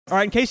All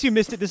right, in case you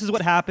missed it, this is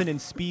what happened in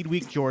Speed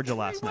Week, Georgia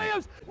last night.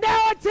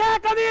 Now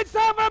attack on the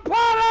inside for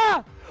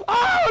Porter!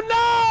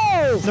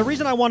 Oh, no! The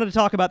reason I wanted to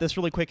talk about this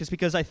really quick is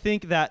because I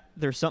think that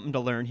there's something to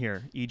learn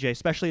here, EJ,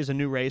 especially as a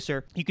new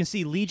racer. You can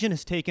see Legion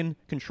has taken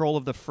control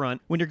of the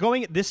front. When you're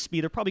going at this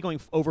speed, they're probably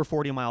going over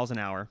 40 miles an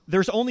hour.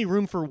 There's only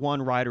room for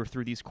one rider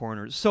through these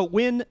corners. So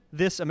when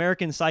this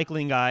American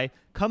cycling guy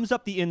comes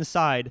up the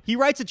inside, he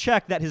writes a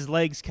check that his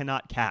legs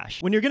cannot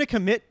cash. When you're going to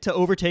commit to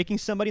overtaking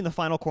somebody in the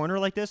final corner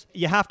like this,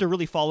 you have to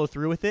really follow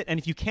through with it. And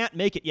if you can't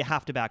make it, you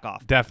have to back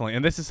off. Definitely.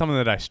 And this is something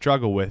that I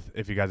struggle with,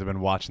 if you guys have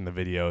been watching the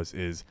videos,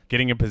 is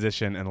getting in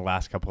position in the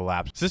last couple of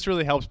laps. So this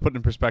really helps put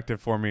in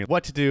perspective for me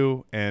what to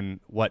do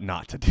and what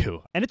not to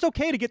do. And it's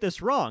okay to get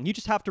this wrong. You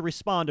just have to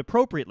respond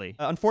appropriately.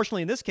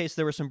 Unfortunately, in this case,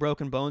 there were some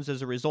broken bones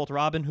as a result.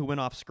 Robin, who went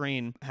off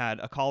screen, had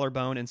a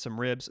collarbone and some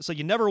ribs. So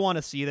you never want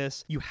to see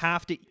this. You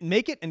have to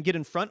make it and get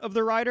in front of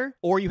the rider,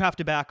 or you have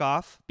to back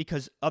off,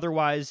 because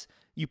otherwise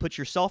you put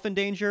yourself in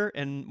danger,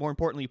 and more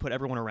importantly, you put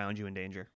everyone around you in danger.